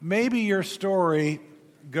Maybe your story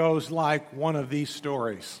goes like one of these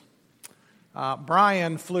stories.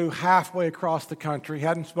 Brian flew halfway across the country,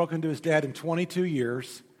 hadn't spoken to his dad in 22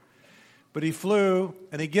 years, but he flew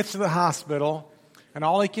and he gets to the hospital, and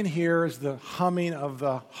all he can hear is the humming of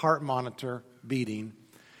the heart monitor beating,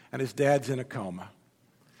 and his dad's in a coma.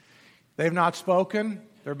 They've not spoken.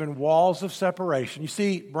 There have been walls of separation. You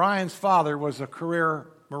see, Brian's father was a career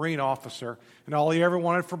Marine officer, and all he ever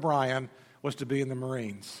wanted for Brian was to be in the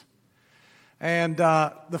Marines. And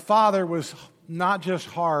the father was not just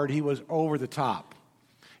hard, he was over the top.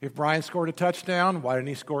 If Brian scored a touchdown, why didn't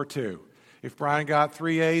he score two? If Brian got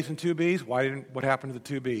 3 A's and 2 B's, what happened to the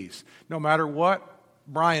 2 B's? No matter what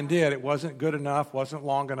Brian did, it wasn't good enough, wasn't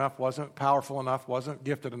long enough, wasn't powerful enough, wasn't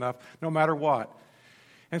gifted enough, no matter what.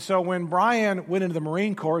 And so when Brian went into the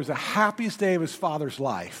Marine Corps, it was the happiest day of his father's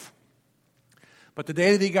life. But the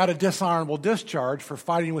day that he got a dishonorable discharge for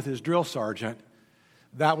fighting with his drill sergeant,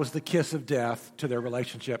 that was the kiss of death to their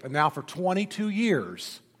relationship. And now for 22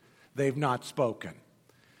 years, they've not spoken.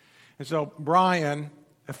 And so Brian,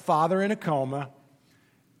 a father in a coma,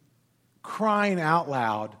 crying out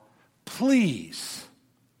loud, "Please,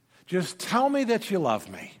 just tell me that you love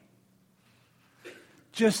me.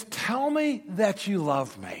 Just tell me that you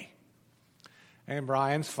love me." And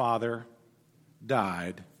Brian's father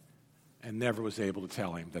died and never was able to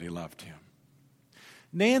tell him that he loved him.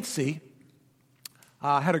 Nancy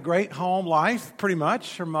had a great home life, pretty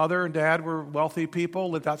much. Her mother and dad were wealthy people,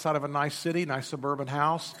 lived outside of a nice city, nice suburban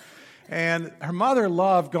house. And her mother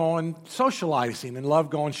loved going socializing and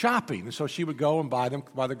loved going shopping. And so she would go and buy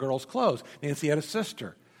the girls' clothes. Nancy had a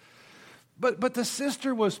sister. But the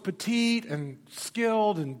sister was petite and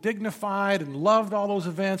skilled and dignified and loved all those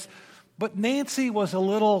events. But Nancy was a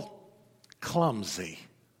little clumsy.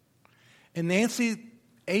 And Nancy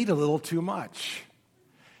ate a little too much.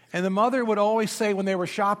 And the mother would always say when they were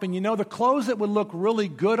shopping, you know, the clothes that would look really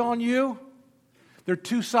good on you, they're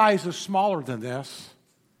 2 sizes smaller than this.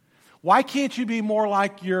 Why can't you be more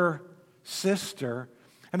like your sister?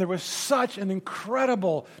 And there was such an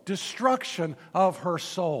incredible destruction of her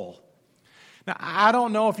soul. Now, I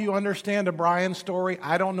don't know if you understand a Brian story.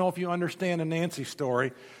 I don't know if you understand a Nancy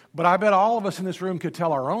story. But I bet all of us in this room could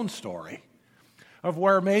tell our own story of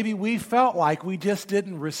where maybe we felt like we just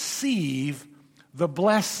didn't receive the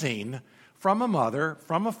blessing from a mother,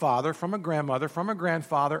 from a father, from a grandmother, from a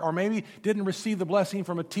grandfather, or maybe didn't receive the blessing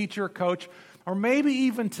from a teacher, coach, or maybe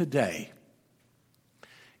even today.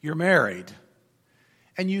 You're married,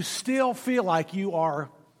 and you still feel like you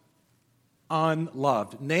are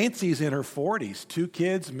unloved. Nancy's in her 40s, 2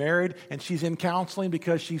 kids, married, and she's in counseling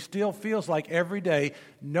because she still feels like every day,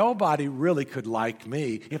 nobody really could like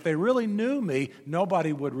me. If they really knew me,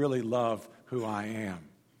 nobody would really love who I am.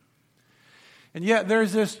 And yet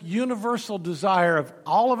there's this universal desire of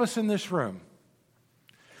all of us in this room.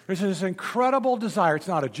 There's this incredible desire. It's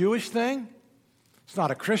not a Jewish thing. It's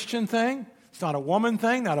not a Christian thing. It's not a woman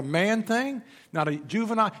thing, not a man thing, not a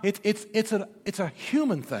juvenile. It's a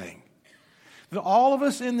human thing. That all of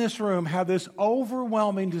us in this room have this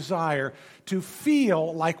overwhelming desire to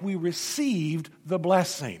feel like we received the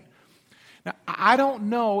blessing. Now, I don't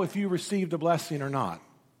know if you received the blessing or not.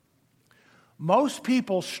 Most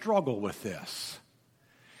people struggle with this.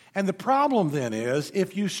 And the problem then is,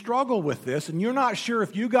 if you struggle with this and you're not sure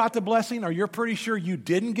if you got the blessing or you're pretty sure you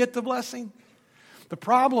didn't get the blessing, the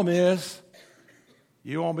problem is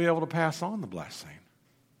you won't be able to pass on the blessing.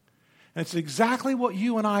 And it's exactly what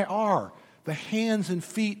you and I are. The hands and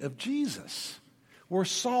feet of Jesus. We're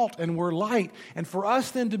salt and we're light. And for us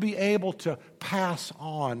then to be able to pass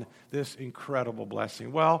on this incredible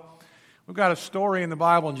blessing. Well, we've got a story in the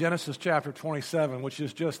Bible in Genesis chapter 27, which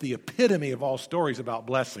is just the epitome of all stories about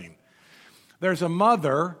blessing. There's a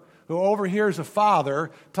mother who overhears a father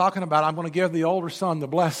talking about, I'm going to give the older son the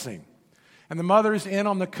blessing. And the mother's in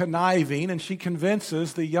on the conniving, and she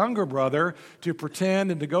convinces the younger brother to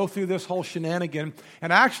pretend and to go through this whole shenanigan.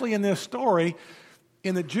 And actually in this story,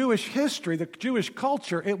 in the Jewish history, the Jewish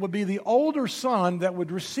culture, it would be the older son that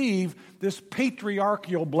would receive this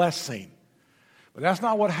patriarchal blessing. But that's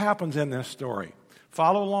not what happens in this story.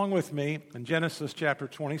 Follow along with me in Genesis chapter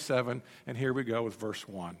 27, and here we go with verse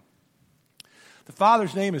 1. The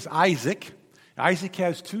father's name is Isaac. Isaac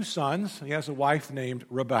has 2 sons. He has a wife named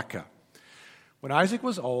Rebekah. When Isaac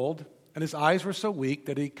was old and his eyes were so weak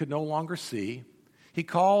that he could no longer see, he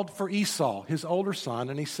called for Esau, his older son,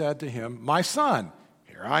 and he said to him, "My son."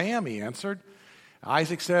 "Here I am," he answered.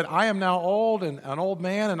 Isaac said, "I am now old and an old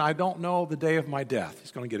man, and I don't know the day of my death."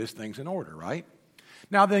 He's going to get his things in order, right?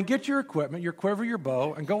 Now then, get your equipment, your quiver, your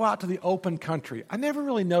bow, and go out to the open country. I never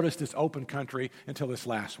really noticed this open country until this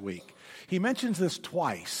last week. He mentions this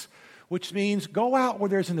twice, which means go out where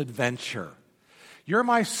there's an adventure. You're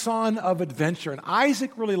my son of adventure. And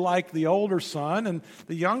Isaac really liked the older son, and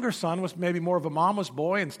the younger son was maybe more of a mama's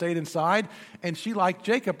boy and stayed inside. And she liked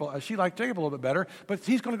Jacob a little bit better, but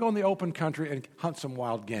he's going to go in the open country and hunt some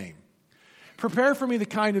wild game. Prepare for me the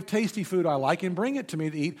kind of tasty food I like and bring it to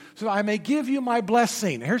me to eat so that I may give you my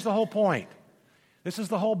blessing. Here's the whole point. This is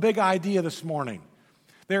the whole big idea this morning.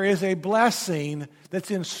 There is a blessing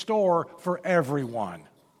that's in store for everyone.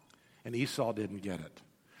 And Esau didn't get it.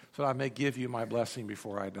 So that I may give you my blessing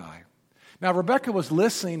before I die. Now, Rebekah was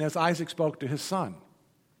listening as Isaac spoke to his son.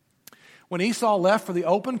 When Esau left for the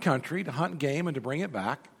open country to hunt game and to bring it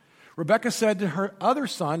back, Rebekah said to her other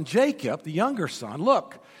son, Jacob, the younger son,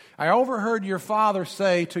 look, I overheard your father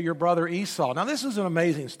say to your brother Esau. Now, this is an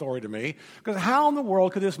amazing story to me, because how in the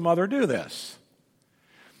world could this mother do this?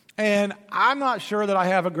 And I'm not sure that I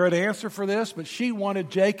have a good answer for this, but she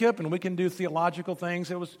wanted Jacob, and we can do theological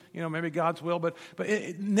things. It was, maybe God's will, but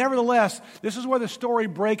nevertheless, this is where the story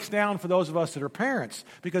breaks down for those of us that are parents,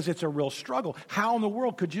 because it's a real struggle. How in the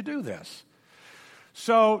world could you do this?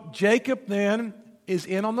 So Jacob then is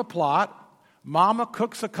in on the plot. Mama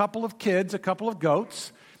cooks a couple of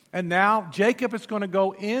goats, and now Jacob is going to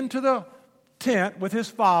go into the tent with his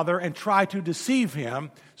father and try to deceive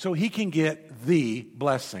him so he can get the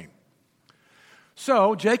blessing.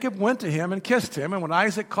 So Jacob went to him and kissed him, and when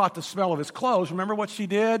Isaac caught the smell of his clothes, remember what she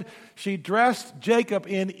did? She dressed Jacob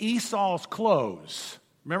in Esau's clothes.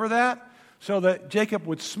 Remember that? So that Jacob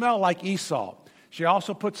would smell like Esau. She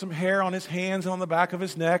also put some hair on his hands and on the back of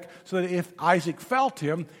his neck so that if Isaac felt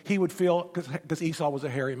him, he would feel, because Esau was a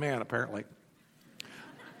hairy man, apparently.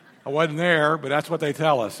 I wasn't there, but that's what they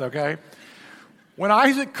tell us, okay? When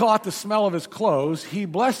Isaac caught the smell of his clothes, he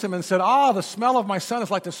blessed him and said, the smell of my son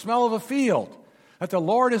is like the smell of a field, that the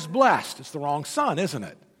Lord is blessed. It's the wrong son, isn't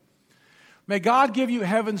it? May God give you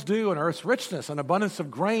heaven's dew and earth's richness, an abundance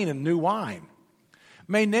of grain and new wine.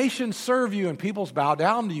 May nations serve you and peoples bow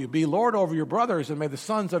down to you. Be Lord over your brothers, and may the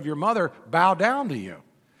sons of your mother bow down to you.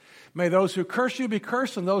 May those who curse you be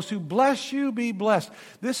cursed, and those who bless you be blessed.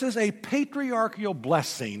 This is a patriarchal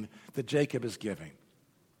blessing that Jacob is giving.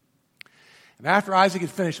 And after Isaac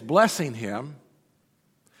had finished blessing him,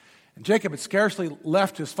 and Jacob had scarcely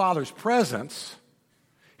left his father's presence,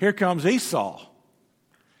 here comes Esau.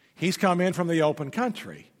 He's come in from the open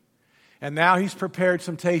country. And now he's prepared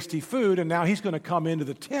some tasty food, and now he's going to come into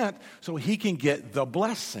the tent so he can get the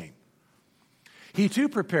blessing. He too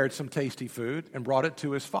prepared some tasty food and brought it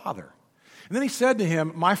to his father. And then he said to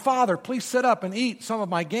him, my father, please sit up and eat some of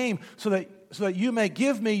my game so that you may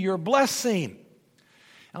give me your blessing.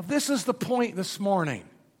 Now this is the point this morning.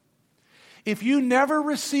 If you never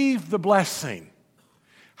receive the blessing,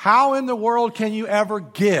 how in the world can you ever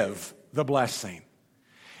give the blessing?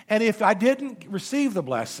 And if I didn't receive the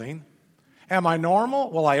blessing, am I normal?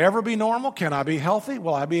 Will I ever be normal? Can I be healthy?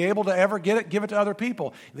 Will I be able to ever give it to other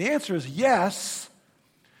people? The answer is yes,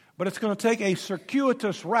 but it's going to take a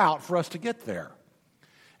circuitous route for us to get there.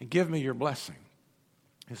 And give me your blessing.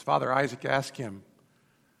 His father Isaac asked him,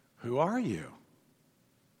 who are you?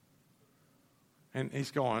 And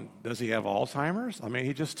he's going, does he have Alzheimer's? I mean,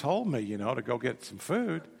 he just told me, to go get some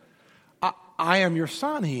food. I am your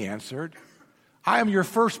son, he answered. I am your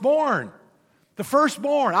firstborn. The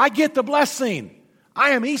firstborn. I get the blessing.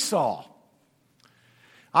 I am Esau.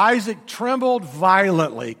 Isaac trembled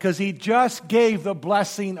violently because he just gave the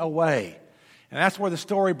blessing away. And that's where the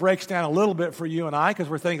story breaks down a little bit for you and I, because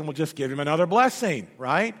we're thinking we'll just give him another blessing,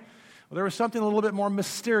 right? Well, there was something a little bit more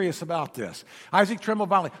mysterious about this. Isaac trembled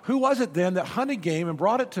violently. Who was it then that hunted game and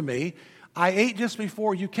brought it to me? I ate just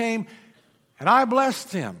before you came, and I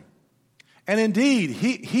blessed him. And indeed,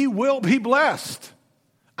 he will be blessed.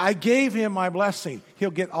 I gave him my blessing.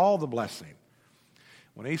 He'll get all the blessing.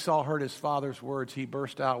 When Esau heard his father's words, he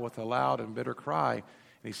burst out with a loud and bitter cry. And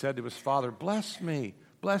he said to his father, bless me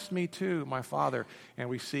too, my father. And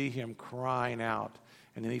we see him crying out.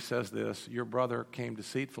 And then he says this, your brother came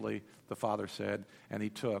deceitfully, the father said, and he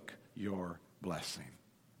took your blessing.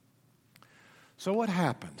 So what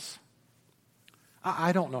happens?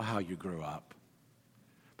 I don't know how you grew up,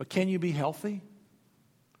 but can you be healthy?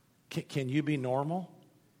 Can you be normal?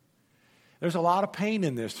 There's a lot of pain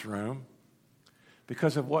in this room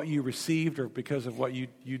because of what you received or because of what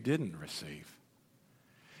you didn't receive.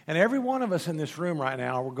 And every one of us in this room right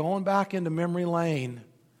now, we're going back into memory lane.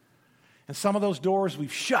 And some of those doors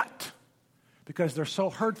we've shut because they're so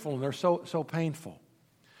hurtful and they're so painful.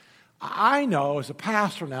 I know as a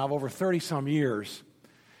pastor now of over 30-some years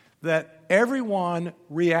that everyone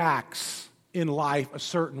reacts in life a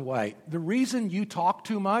certain way. The reason you talk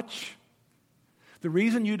too much, the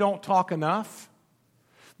reason you don't talk enough,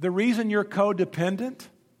 the reason you're codependent,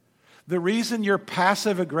 the reason you're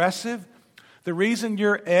passive-aggressive, the reason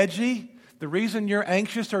you're edgy, the reason you're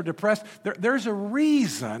anxious or depressed, there's a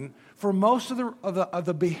reason for most of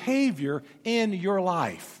the behavior in your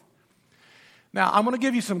life. Now, I'm going to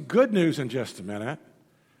give you some good news in just a minute.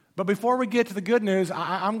 But before we get to the good news,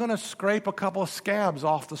 I'm going to scrape a couple of scabs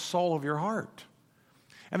off the sole of your heart.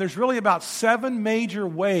 And there's really about 7 major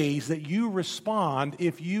ways that you respond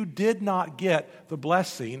if you did not get the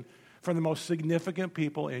blessing from the most significant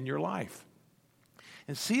people in your life.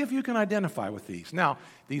 And see if you can identify with these. Now,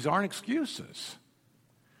 these aren't excuses.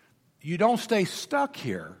 You don't stay stuck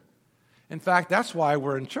here. In fact, that's why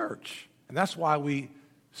we're in church. And that's why we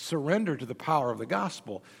surrender to the power of the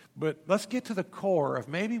gospel. But let's get to the core of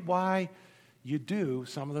maybe why you do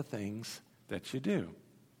some of the things that you do.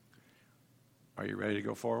 Are you ready to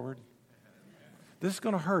go forward? This is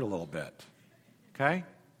going to hurt a little bit. Okay?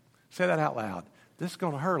 Say that out loud. This is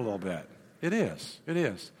going to hurt a little bit. It is. It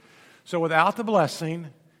is. So without the blessing,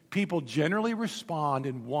 people generally respond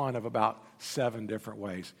in one of about 7 different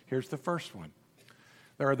ways. Here's the first one.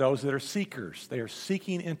 There are those that are seekers. They are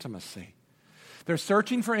seeking intimacy. They're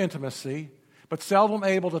searching for intimacy, but seldom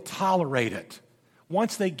able to tolerate it.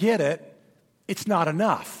 Once they get it, it's not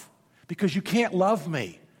enough because you can't love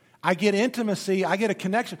me. I get intimacy, I get a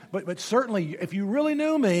connection, but certainly if you really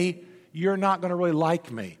knew me, you're not going to really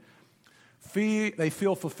like me. They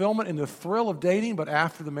feel fulfillment in the thrill of dating, but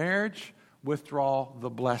after the marriage, withdraw the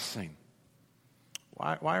blessing.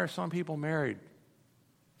 Why are some people married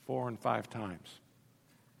 4 and 5 times?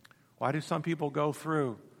 Why do some people go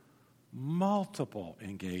through multiple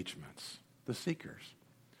engagements? The seekers.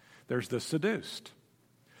 There's the seduced.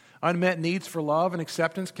 Unmet needs for love and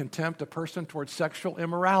acceptance can tempt a person towards sexual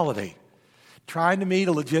immorality, trying to meet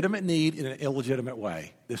a legitimate need in an illegitimate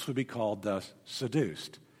way. This would be called the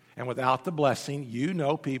seduced. And without the blessing, you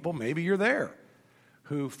know people, maybe you're there,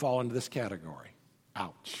 who fall into this category.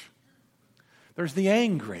 Ouch. There's the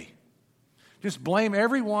angry. Just blame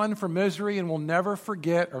everyone for misery and will never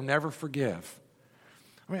forget or never forgive.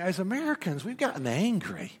 I mean, as Americans, we've gotten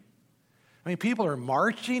angry. I mean, people are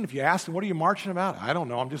marching. If you ask them, what are you marching about? I don't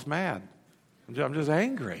know. I'm just mad. I'm just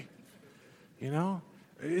angry. You know?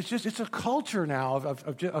 It's a culture now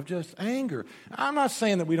of just anger. I'm not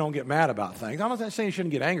saying that we don't get mad about things. I'm not saying you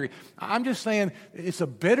shouldn't get angry. I'm just saying it's a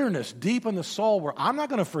bitterness deep in the soul where I'm not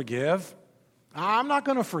going to forgive. I'm not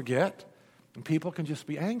going to forget. And people can just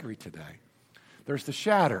be angry today. There's the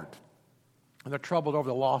shattered. And they're troubled over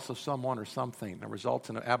the loss of someone or something that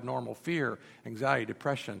results in an abnormal fear, anxiety,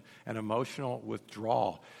 depression, and emotional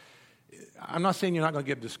withdrawal. I'm not saying you're not going to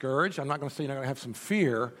get discouraged. I'm not going to say you're not going to have some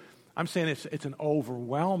fear. I'm saying it's an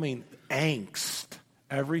overwhelming angst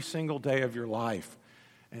every single day of your life.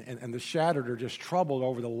 And the shattered are just troubled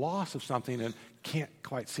over the loss of something and can't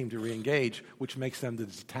quite seem to reengage, which makes them the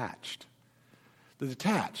detached. The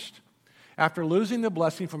detached. After losing the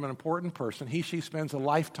blessing from an important person, she spends a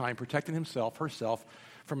lifetime protecting himself, herself,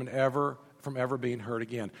 from ever being hurt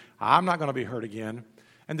again. I'm not going to be hurt again.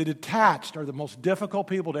 And the detached are the most difficult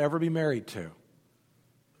people to ever be married to.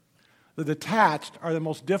 The detached are the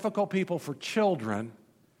most difficult people for children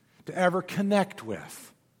to ever connect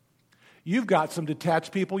with. You've got some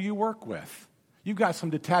detached people you work with. You've got some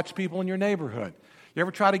detached people in your neighborhood. You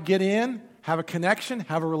ever try to get in, have a connection,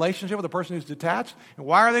 have a relationship with a person who's detached? And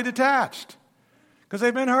why are they detached? Because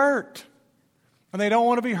they've been hurt. And they don't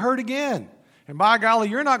want to be hurt again. And by golly,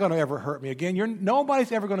 you're not going to ever hurt me again.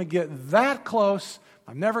 Nobody's ever going to get that close.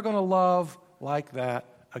 I'm never going to love like that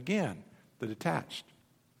again. The detached.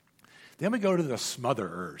 Then we go to the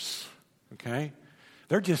smotherers, okay?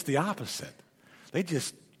 They're just the opposite.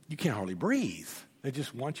 You can't hardly breathe. They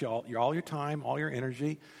just want all your time, all your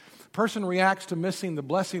energy. Person reacts to missing the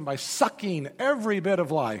blessing by sucking every bit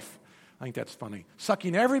of life. I think that's funny.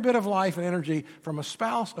 Sucking every bit of life and energy from a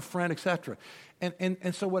spouse, a friend, etc.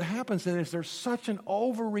 And so what happens then is there's such an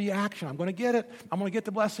overreaction. I'm going to get it. I'm going to get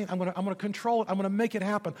the blessing. I'm going to control it. I'm going to make it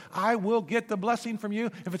happen. I will get the blessing from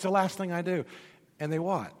you if it's the last thing I do. And they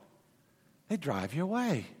what? They drive you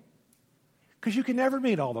away. Because you can never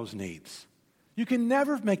meet all those needs. You can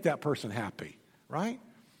never make that person happy, right?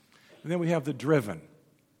 And then we have the driven.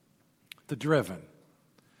 The driven.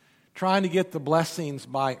 Trying to get the blessings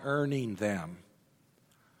by earning them.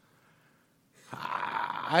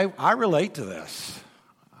 I relate to this.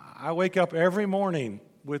 I wake up every morning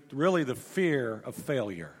with really the fear of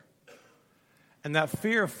failure. And that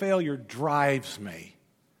fear of failure drives me.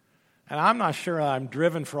 And I'm not sure I'm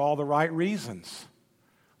driven for all the right reasons.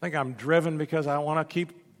 I think I'm driven because I want to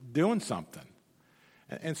keep doing something.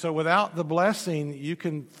 And so without the blessing, you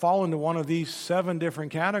can fall into one of these 7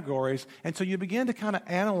 different categories. And so you begin to kind of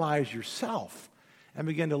analyze yourself and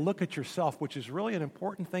begin to look at yourself, which is really an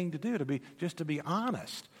important thing to do, to be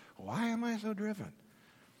honest. Why am I so driven?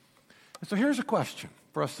 And so here's a question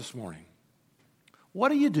for us this morning. What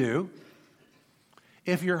do you do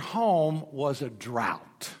if your home was a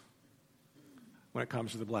drought when it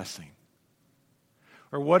comes to the blessing?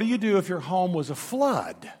 Or what do you do if your home was a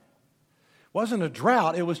flood? It wasn't a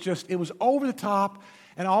drought, it was over the top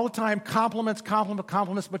and all the time compliments,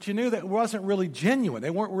 but you knew that it wasn't really genuine. They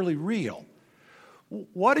weren't really real.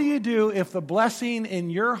 What do you do if the blessing in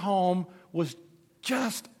your home was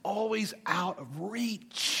just always out of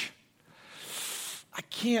reach?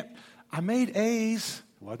 I made A's,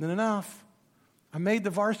 wasn't enough. I made the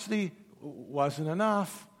varsity, wasn't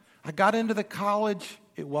enough. I got into the college,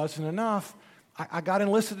 it wasn't enough. I got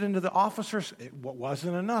enlisted into the officers, it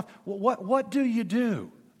wasn't enough. What do you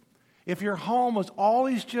do if your home was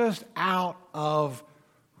always just out of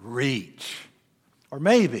reach? Or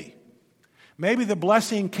maybe the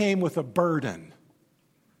blessing came with a burden.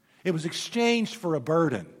 It was exchanged for a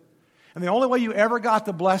burden. And the only way you ever got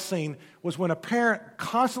the blessing was when a parent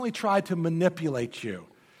constantly tried to manipulate you.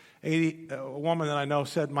 A woman that I know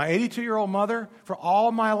said, my 82-year-old mother, for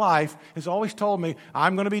all my life, has always told me,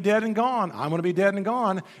 I'm going to be dead and gone. I'm going to be dead and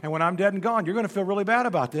gone. And when I'm dead and gone, you're going to feel really bad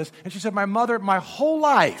about this. And she said, my mother, my whole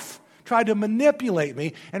life, tried to manipulate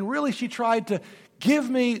me. And really, she tried to give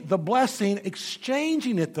me the blessing,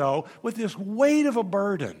 exchanging it, though, with this weight of a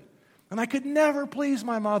burden. And I could never please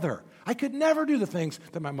my mother. I could never do the things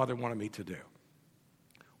that my mother wanted me to do.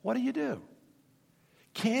 What do?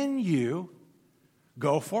 Can you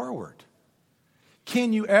go forward?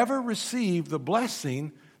 Can you ever receive the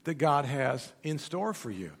blessing that God has in store for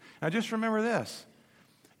you? Now just remember this.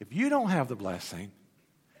 If you don't have the blessing,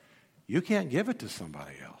 you can't give it to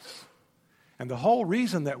somebody else. And the whole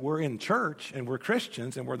reason that we're in church and we're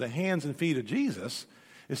Christians and we're the hands and feet of Jesus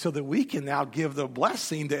is so that we can now give the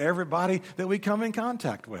blessing to everybody that we come in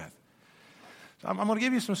contact with. So I'm going to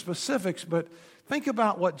give you some specifics, but think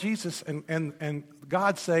about what Jesus and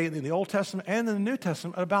God say in the Old Testament and in the New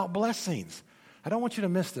Testament about blessings. I don't want you to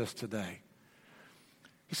miss this today.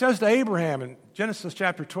 He says to Abraham in Genesis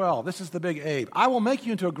chapter 12, this is the big Abe, I will make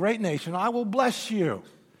you into a great nation, I will bless you.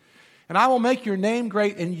 And I will make your name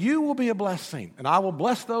great, and you will be a blessing. And I will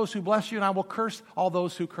bless those who bless you, and I will curse all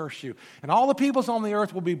those who curse you. And all the peoples on the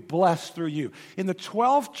earth will be blessed through you. In the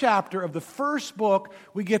 12th chapter of the first book,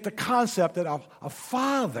 we get the concept that a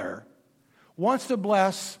father wants to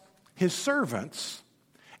bless his servants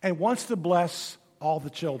and wants to bless all the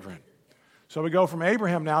children. So we go from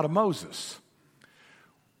Abraham now to Moses.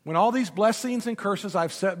 When all these blessings and curses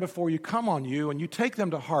I've set before you come on you, and you take them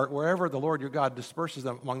to heart wherever the Lord your God disperses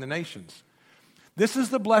them among the nations. This is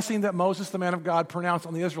the blessing that Moses, the man of God, pronounced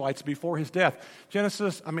on the Israelites before his death.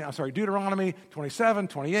 Deuteronomy 27,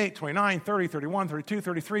 28, 29, 30, 31, 32,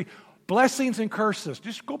 33. Blessings and curses.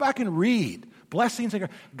 Just go back and read. Blessings and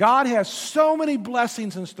curses. God has so many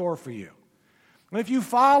blessings in store for you. And if you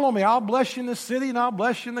follow me, I'll bless you in the city and I'll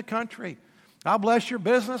bless you in the country. I'll bless your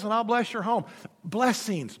business and I'll bless your home.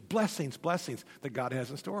 Blessings that God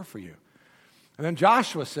has in store for you. And then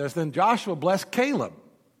Joshua says, then Joshua blessed Caleb,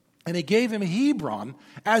 and he gave him Hebron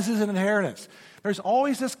as his inheritance. There's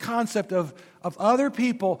always this concept of other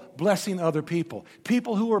people blessing other people.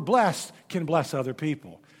 People who are blessed can bless other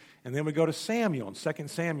people. And then we go to Samuel in 2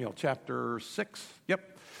 Samuel chapter 6.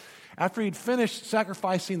 After he'd finished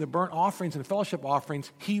sacrificing the burnt offerings and fellowship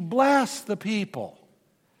offerings, he blessed the people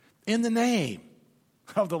in the name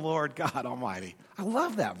of the Lord God Almighty. I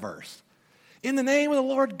love that verse. In the name of the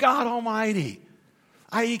Lord God Almighty,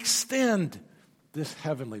 I extend this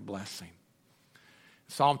heavenly blessing.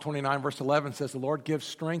 Psalm 29 verse 11 says, the Lord gives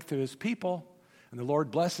strength to his people, and the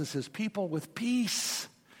Lord blesses his people with peace.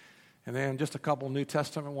 And then just a couple New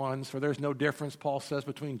Testament ones. For there's no difference, Paul says,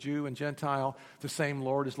 between Jew and Gentile. The same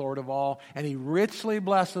Lord is Lord of all, and he richly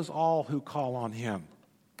blesses all who call on him.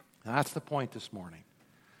 Now, that's the point this morning.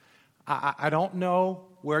 I don't know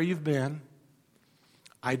where you've been.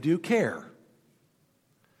 I do care.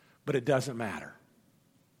 But it doesn't matter.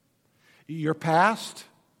 Your past,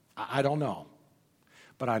 I don't know.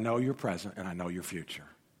 But I know your present and I know your future.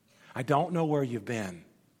 I don't know where you've been.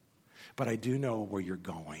 But I do know where you're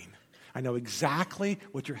going. I know exactly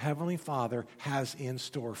what your Heavenly Father has in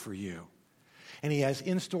store for you. And he has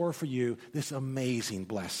in store for you this amazing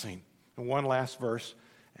blessing. And one last verse.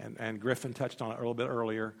 And Griffin touched on it a little bit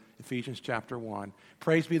earlier, Ephesians chapter 1.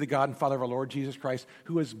 Praise be the God and Father of our Lord Jesus Christ,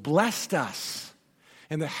 who has blessed us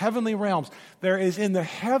in the heavenly realms. There is in the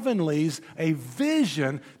heavenlies a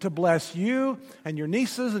vision to bless you and your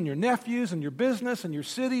nieces and your nephews and your business and your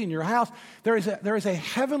city and your house. There is a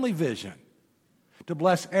heavenly vision to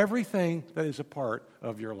bless everything that is a part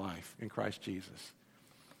of your life in Christ Jesus.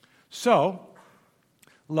 So,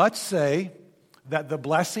 let's say that the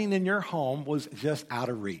blessing in your home was just out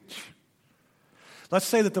of reach. Let's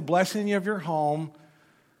say that the blessing of your home,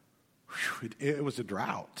 it was a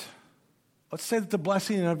drought. Let's say that the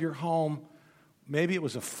blessing of your home, maybe it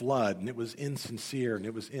was a flood and it was insincere and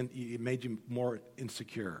it made you more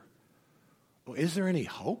insecure. Well, is there any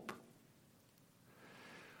hope?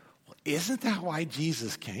 Well, isn't that why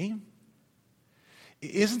Jesus came?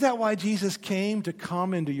 Isn't that why Jesus came to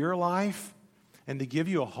come into your life and to give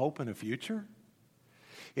you a hope and a future?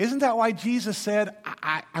 Isn't that why Jesus said,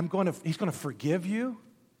 He's going to forgive you?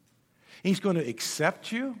 He's going to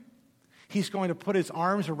accept you? He's going to put His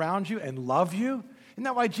arms around you and love you? Isn't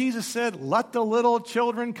that why Jesus said, let the little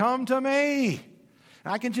children come to me?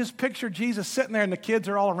 And I can just picture Jesus sitting there and the kids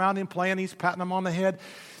are all around Him playing. He's patting them on the head.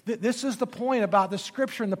 This is the point about the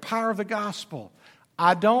Scripture and the power of the gospel.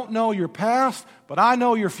 I don't know your past, but I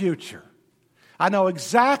know your future. I know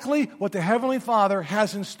exactly what the Heavenly Father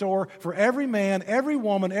has in store for every man, every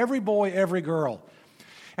woman, every boy, every girl.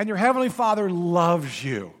 And your Heavenly Father loves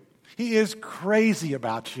you. He is crazy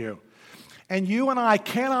about you. And you and I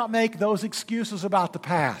cannot make those excuses about the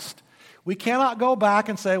past. We cannot go back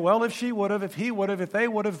and say, well, if she would have, if he would have, if they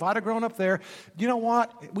would have, if I'd have grown up there. You know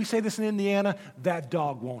what? We say this in Indiana, that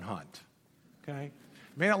dog won't hunt. Okay?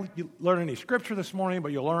 You may not learn any scripture this morning,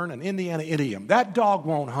 but you'll learn an Indiana idiom. That dog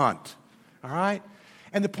won't hunt. All right?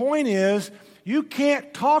 And the point is, you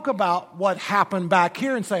can't talk about what happened back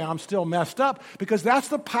here and say, I'm still messed up, because that's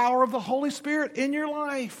the power of the Holy Spirit in your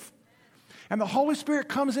life. And the Holy Spirit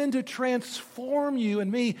comes in to transform you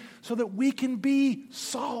and me so that we can be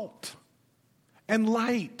salt and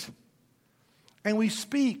light. And we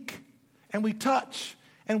speak and we touch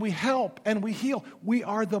and we help and we heal. We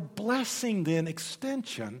are the blessing, then,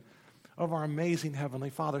 extension of our amazing Heavenly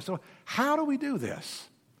Father. So how do we do this?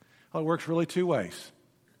 Well, it works really two ways.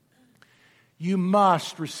 You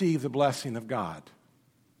must receive the blessing of God.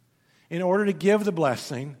 In order to give the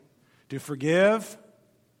blessing, to forgive,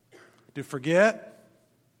 to forget,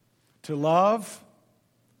 to love,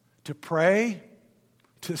 to pray,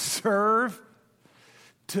 to serve,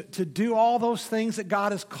 to do all those things that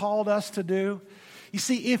God has called us to do. You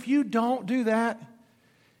see, if you don't do that,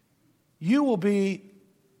 you will be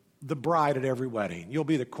the bride at every wedding. You'll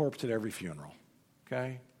be the corpse at every funeral.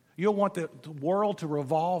 Okay? You'll want the world to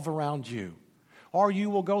revolve around you. Or you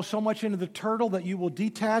will go so much into the turtle that you will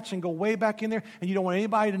detach and go way back in there and you don't want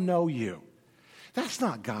anybody to know you. That's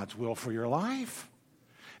not God's will for your life.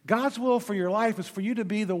 God's will for your life is for you to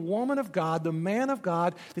be the woman of God, the man of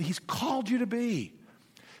God that He's called you to be.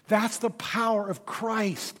 That's the power of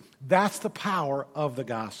Christ. That's the power of the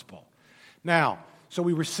gospel. Now, so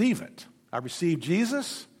we receive it. I receive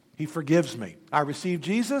Jesus, He forgives me. I receive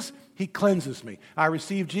Jesus, He cleanses me. I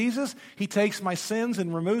receive Jesus, He takes my sins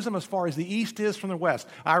and removes them as far as the east is from the west.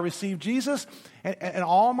 I receive Jesus, and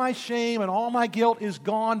all my shame and all my guilt is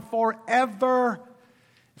gone forever.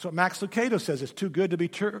 That's what Max Lucado says. It's too good to be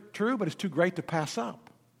true, but it's too great to pass up.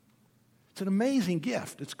 It's an amazing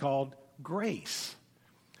gift. It's called grace.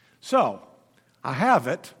 So, I have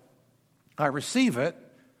it. I receive it.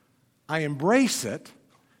 I embrace it.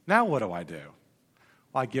 Now what do?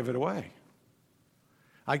 Well, I give it away.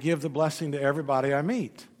 I give the blessing to everybody I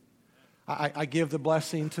meet. I give the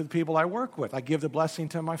blessing to the people I work with. I give the blessing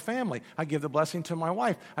to my family. I give the blessing to my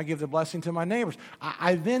wife. I give the blessing to my neighbors.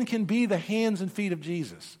 I then can be the hands and feet of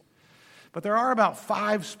Jesus. But there are about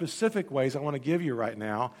 5 specific ways I want to give you right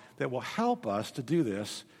now that will help us to do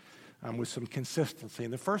this with some consistency.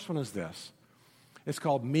 And the first one is this. It's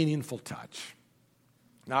called meaningful touch.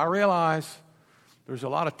 Now, I realize there's a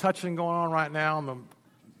lot of touching going on right now in the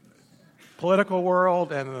political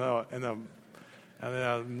world and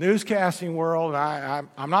the newscasting world.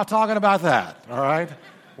 I'm not talking about that, all right?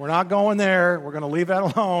 We're not going there. We're going to leave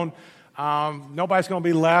that alone. Nobody's going to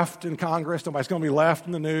be left in Congress. Nobody's going to be left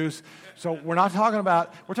in the news. So we're talking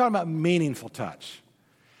about meaningful touch.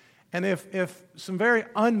 And if some very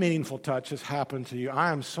unmeaningful touch has happened to you,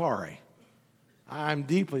 I am sorry. I'm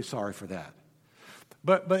deeply sorry for that.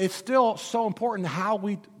 But it's still so important how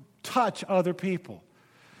we touch other people.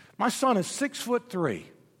 My son is 6'3",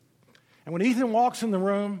 and when Ethan walks in the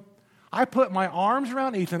room, I put my arms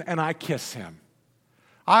around Ethan and I kiss him.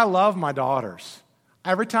 I love my daughters.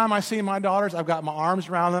 Every time I see my daughters, I've got my arms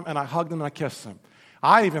around them and I hug them and I kiss them.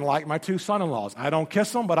 I even like my 2 son-in-laws. I don't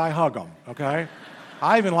kiss them, but I hug them, okay?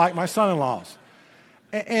 I even like my son-in-laws.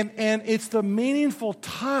 And it's the meaningful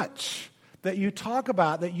touch that you talk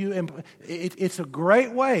about, it's a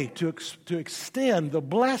great way to extend the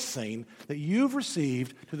blessing that you've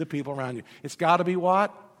received to the people around you. It's got to be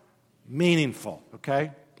what? Meaningful,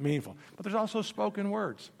 okay? Meaningful. But there's also spoken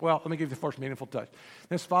words. Well, let me give you the first meaningful touch.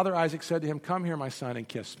 His father Isaac said to him, "Come here, my son, and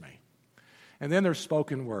kiss me." And then there's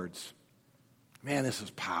spoken words. Man, this is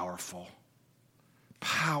powerful.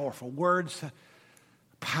 Powerful. Words,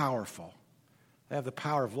 powerful. They have the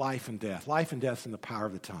power of life and death. Life and death is in the power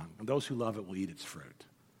of the tongue. And those who love it will eat its fruit.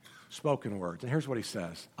 Spoken words. And here's what he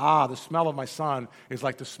says. The smell of my son is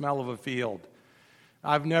like the smell of a field.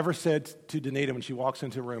 I've never said to Danita when she walks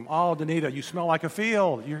into a room, "Oh, Danita, you smell like a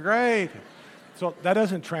field. You're great." So that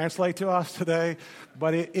doesn't translate to us today,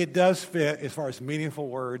 but it does fit as far as meaningful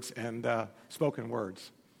words and spoken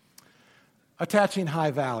words. Attaching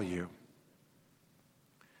high value.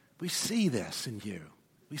 We see this in you.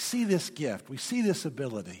 We see this gift. We see this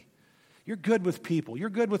ability. You're good with people. You're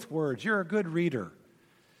good with words. You're a good reader.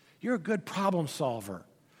 You're a good problem solver.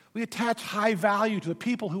 We attach high value to the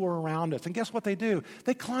people who are around us. And guess what they do?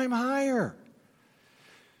 They climb higher.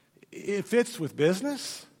 It fits with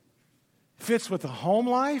business. It fits with the home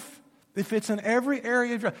life. It fits in every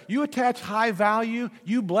area of your life. You attach high value.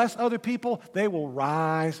 You bless other people. They will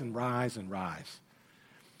rise and rise and rise.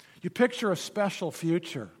 You picture a special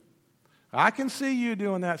future. I can see you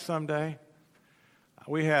doing that someday.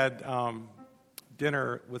 We had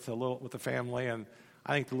dinner with the family, and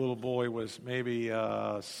I think the little boy was maybe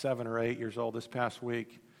 7 or 8 years old this past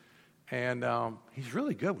week, and he's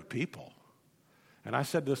really good with people. And I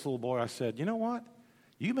said to this little boy, I said, "You know what?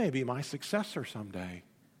 You may be my successor someday."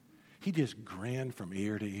 He just grinned from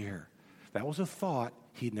ear to ear. That was a thought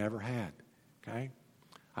he'd never had, okay?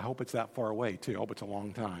 I hope it's that far away, too. I hope it's a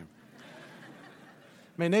long time.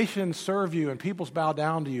 May nations serve you and peoples bow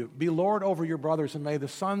down to you. Be Lord over your brothers, and may the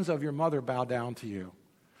sons of your mother bow down to you.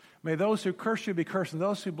 May those who curse you be cursed, and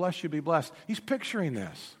those who bless you be blessed. He's picturing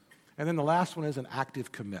this. And then the last one is an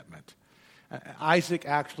active commitment. Isaac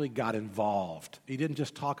actually got involved. He didn't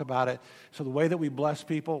just talk about it. So the way that we bless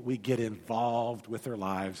people, we get involved with their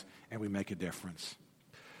lives, and we make a difference.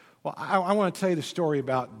 Well, I want to tell you the story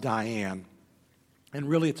about Diane. And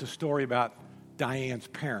really, it's a story about Diane's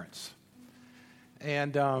parents.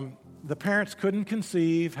 And the parents couldn't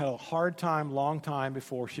conceive, had a hard time, long time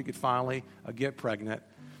before she could finally get pregnant.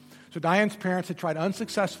 So Diane's parents had tried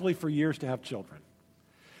unsuccessfully for years to have children.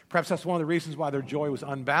 Perhaps that's one of the reasons why their joy was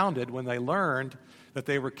unbounded when they learned that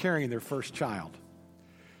they were carrying their first child.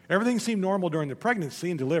 Everything seemed normal during the pregnancy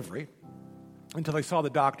and delivery until they saw the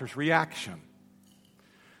doctor's reaction.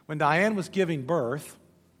 When Diane was giving birth,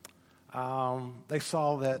 they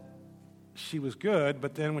saw that she was good,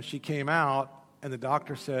 but then when she came out, and the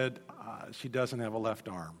doctor said she doesn't have a left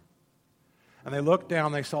arm. And they looked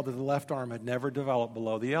down, they saw that the left arm had never developed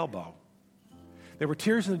below the elbow. There were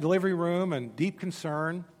tears in the delivery room and deep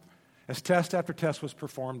concern as test after test was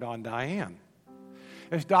performed on Diane.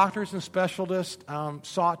 As doctors and specialists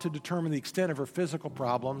sought to determine the extent of her physical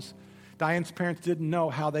problems, Diane's parents didn't know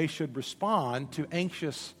how they should respond to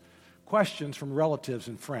anxious questions from relatives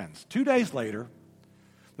and friends. 2 days later,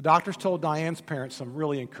 the doctors told Diane's parents some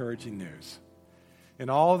really encouraging news. In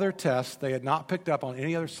all of their tests, they had not picked up on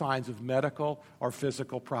any other signs of medical or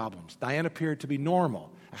physical problems. Diane appeared to be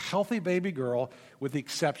normal, a healthy baby girl with the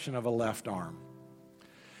exception of a left arm.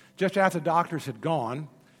 Just after the doctors had gone,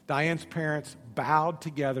 Diane's parents bowed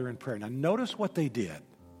together in prayer. Now notice what they did.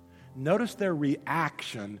 Notice their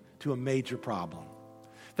reaction to a major problem.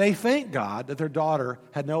 They thanked God that their daughter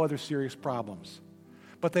had no other serious problems.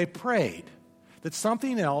 But they prayed that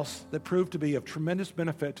something else that proved to be of tremendous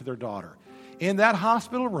benefit to their daughter. In that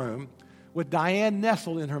hospital room, with Diane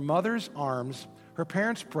nestled in her mother's arms, her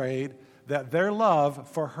parents prayed that their love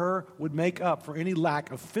for her would make up for any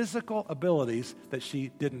lack of physical abilities that she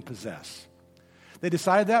didn't possess. They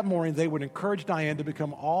decided that morning they would encourage Diane to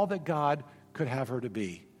become all that God could have her to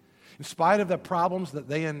be, in spite of the problems that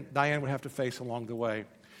they and Diane would have to face along the way.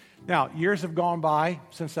 Now, years have gone by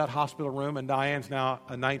since that hospital room, and Diane's now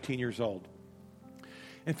 19 years old.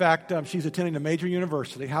 In fact, she's attending a major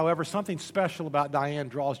university. However, something special about Diane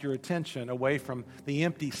draws your attention away from the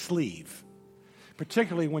empty sleeve,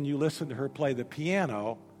 particularly when you listen to her play the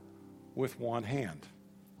piano with one hand.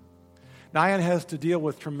 Diane has to deal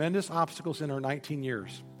with tremendous obstacles in her 19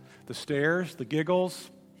 years. The stares, the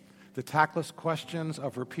giggles, the tactless questions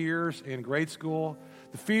of her peers in grade school,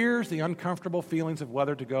 the fears, the uncomfortable feelings of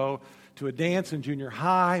whether to go to a dance in junior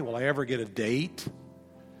high. Will I ever get a date?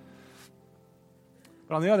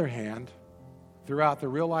 But on the other hand, throughout the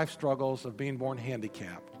real-life struggles of being born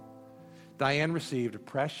handicapped, Diane received a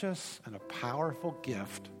precious and a powerful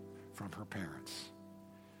gift from her parents.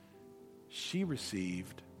 She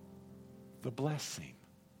received the blessing.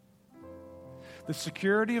 The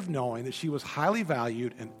security of knowing that she was highly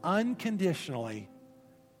valued and unconditionally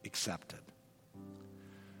accepted.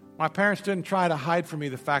 My parents didn't try to hide from me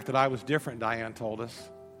the fact that I was different, Diane told us.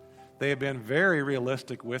 They have been very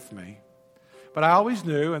realistic with me. But I always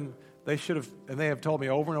knew, and they have told me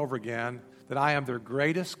over and over again, that I am their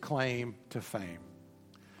greatest claim to fame.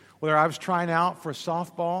 Whether I was trying out for a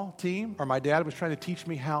softball team or my dad was trying to teach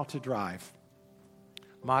me how to drive,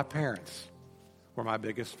 my parents were my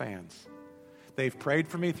biggest fans. They've prayed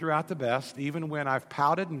for me throughout the best, even when I've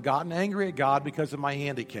pouted and gotten angry at God because of my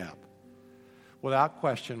handicap. Without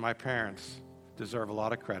question, my parents deserve a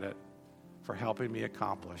lot of credit for helping me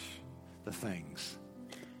accomplish the things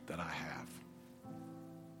that I have.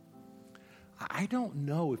 I don't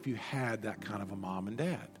know if you had that kind of a mom and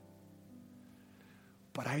dad,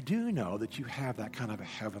 but I do know that you have that kind of a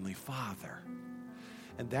heavenly Father.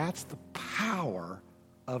 And that's the power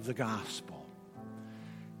of the gospel.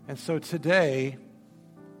 And so today,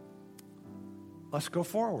 let's go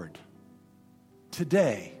forward.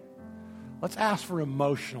 Today, let's ask for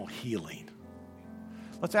emotional healing.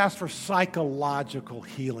 Let's ask for psychological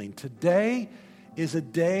healing. Today is a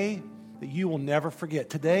day that you will never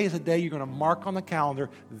forget. Today is a day you're going to mark on the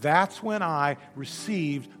calendar. That's when I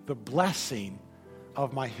received the blessing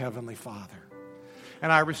of my Heavenly Father.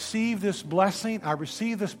 And I received this blessing, I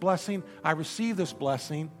received this blessing, I received this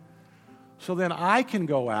blessing, so then I can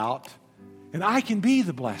go out and I can be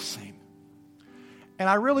the blessing. And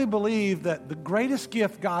I really believe that the greatest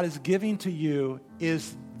gift God is giving to you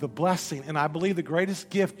is the blessing. And I believe the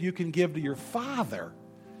greatest gift you can give to your Father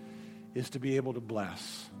is to be able to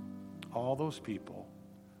bless all those people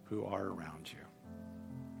who are around you.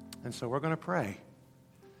 And so we're going to pray.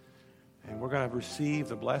 And we're going to receive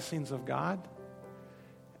the blessings of God.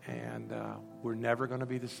 And we're never going to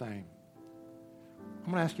be the same.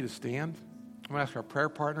 I'm going to ask you to stand. I'm going to ask our prayer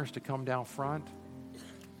partners to come down front.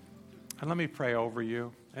 And let me pray over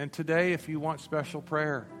you. And today, if you want special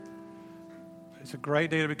prayer, it's a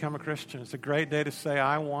great day to become a Christian. It's a great day to say,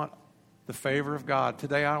 I want the favor of God.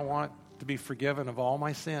 Today, I want to be forgiven of all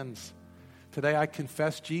my sins. Today, I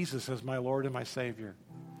confess Jesus as my Lord and my Savior.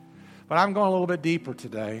 But I'm going a little bit deeper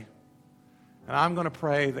today. And I'm going to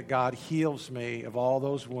pray that God heals me of all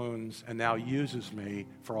those wounds and now uses me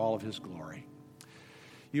for all of His glory.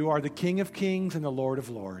 You are the King of Kings and the Lord of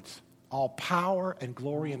Lords. All power and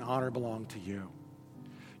glory and honor belong to you.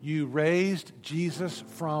 You raised Jesus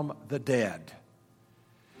from the dead.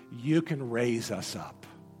 You can raise us up.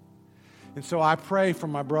 And so I pray for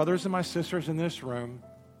my brothers and my sisters in this room.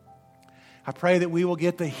 I pray that we will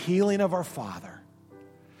get the healing of our Father.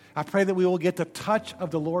 I pray that we will get the touch of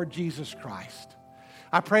the Lord Jesus Christ.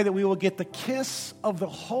 I pray that we will get the kiss of the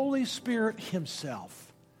Holy Spirit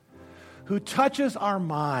Himself, who touches our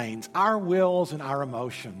minds, our wills, and our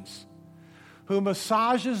emotions, who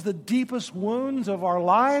massages the deepest wounds of our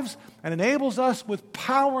lives and enables us with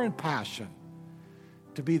power and passion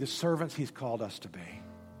to be the servants He's called us to be.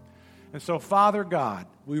 And so, Father God,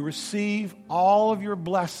 we receive all of your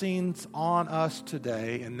blessings on us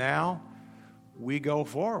today, and now we go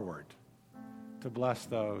forward to bless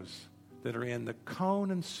those that are in the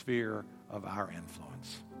cone and sphere of our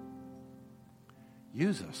influence.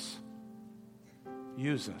 Use us.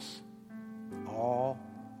 Use us all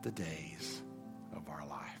the days of our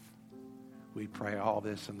life. We pray all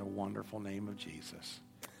this in the wonderful name of Jesus.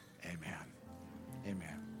 Amen.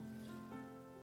 Amen.